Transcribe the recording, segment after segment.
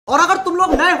और अगर तुम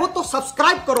लोग नए हो तो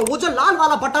सब्सक्राइब करो, वो जो लाल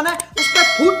वाला बटन है उस पर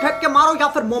फूट फेंक के मारो या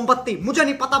फिर मोमबत्ती, मुझे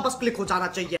नहीं पता, बस क्लिक हो जाना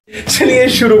चाहिए। चलिए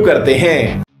शुरू करते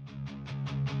हैं।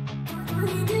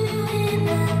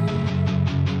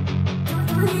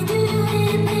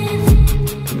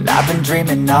 I've been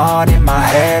dreaming on in my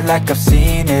head like I've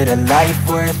seen it. A life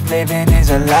worth living is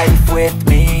a life with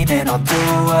meaning. I'll do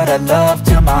what I love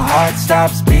till my heart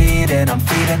stops beating. I'm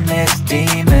feeding this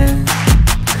demon.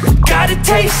 Got a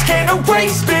taste, can't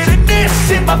erase bitterness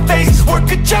in my face.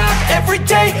 Work a job every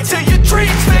day till your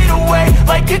dreams fade away.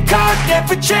 Like a card,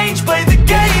 never change, play the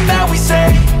game that we say.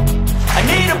 I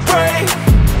need a break.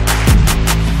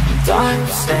 I'm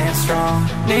staying strong,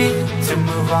 need to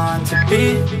move on to be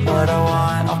what I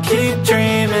want. I'll keep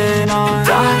dreaming on.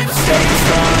 I'm staying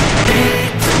strong,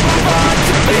 need to move on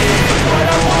to be what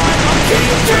I want. I'll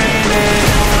keep dreaming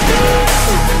on.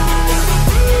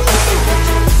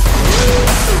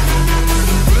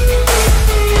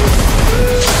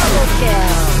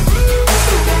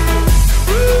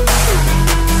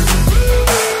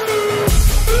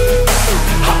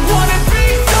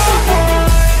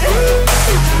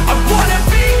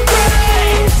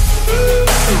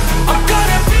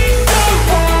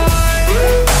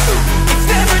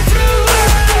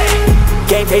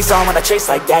 Face on when I chase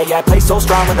like that. Yeah, I play so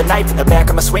strong with a knife in the back.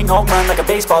 I'ma swing home run like a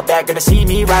baseball bat. Gonna see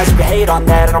me rise, you can hate on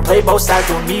that. I don't play both sides,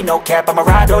 doing me no cap. I'ma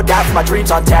ride or die for my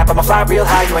dreams on tap. I'ma fly real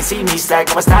high, you ain't see me slack.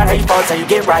 No, it's not how you fall, it's how you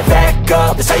get right back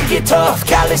up. That's how you get tough.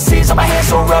 Calluses on my hands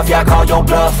so rough, yeah, I call your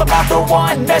bluff. I'm not the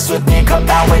one, mess with me and come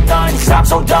out with none. Cause I'm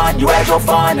so done, you had your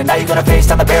fun. And now you're gonna face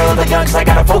down the barrel of the gun. Cause I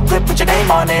got a full clip, put your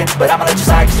name on it. But I'ma let you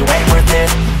slide cause you ain't worth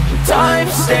it. I'm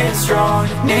staying strong,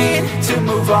 need to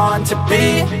move on to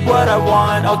be what I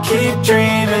want. I'll keep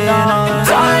dreaming on.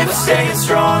 I'm staying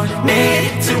strong,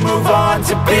 need to move on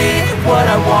to be what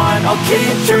I want. I'll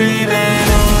keep dreaming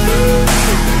on.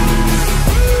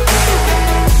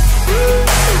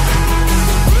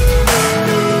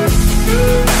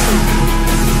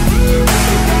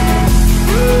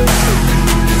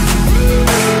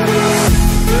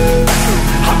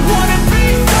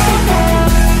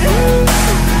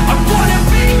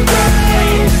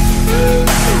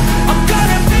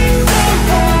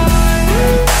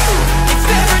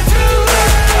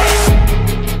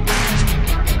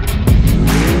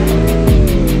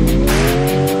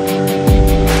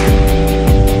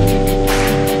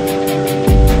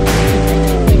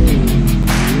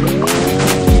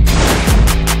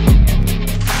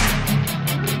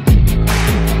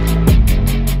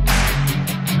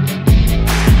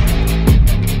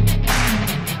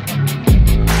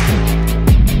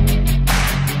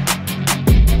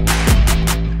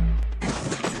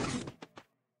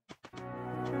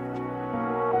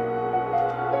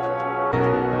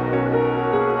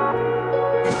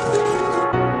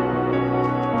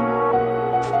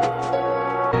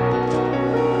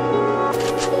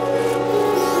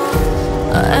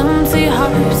 Empty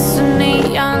hearts and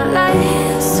neon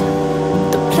lights,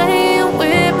 they're playing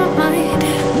with my mind.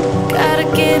 Gotta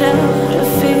get out of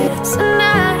here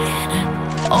tonight.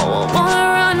 Oh, I wanna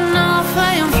run off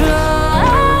and fly.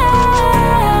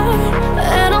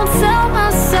 And I'll tell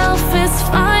myself it's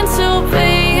fine to be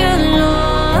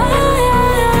alone,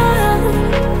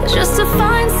 just to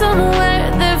find somewhere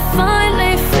that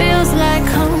finally feels like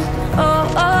home.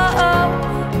 Oh, oh, oh.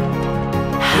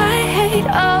 I hate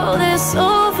all this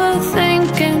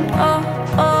overthinking, oh,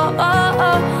 oh, oh,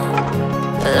 oh.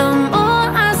 The more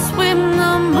I swim,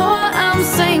 the more I'm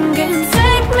sinking.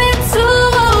 Take me to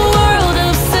a world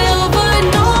of silver,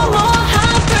 no more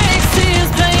heartbreaks,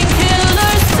 tears,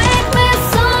 painkillers. Take me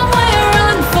somewhere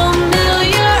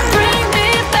unfamiliar, bring me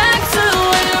back to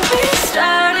where we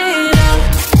started out.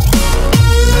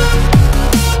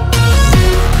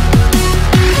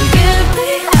 Get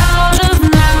me out of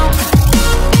now.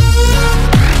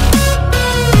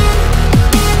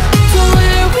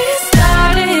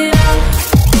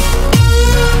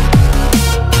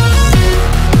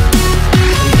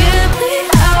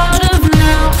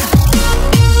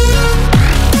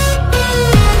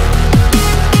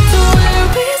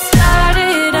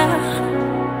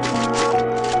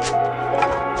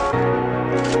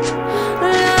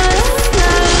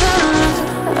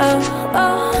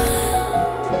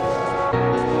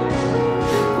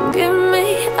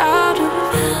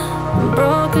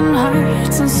 Broken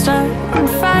hearts and starting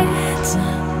fights,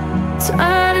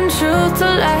 turning truth to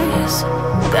lies.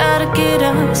 Gotta get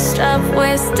up, stop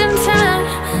wasting time.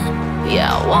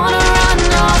 Yeah, I wanna run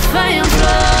off and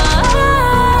fly.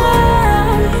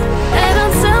 And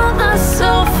I'll tell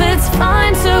myself it's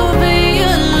fine to be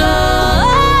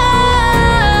alone,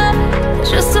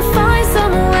 just to find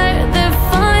somewhere that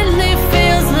finally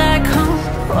feels like home.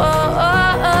 Oh,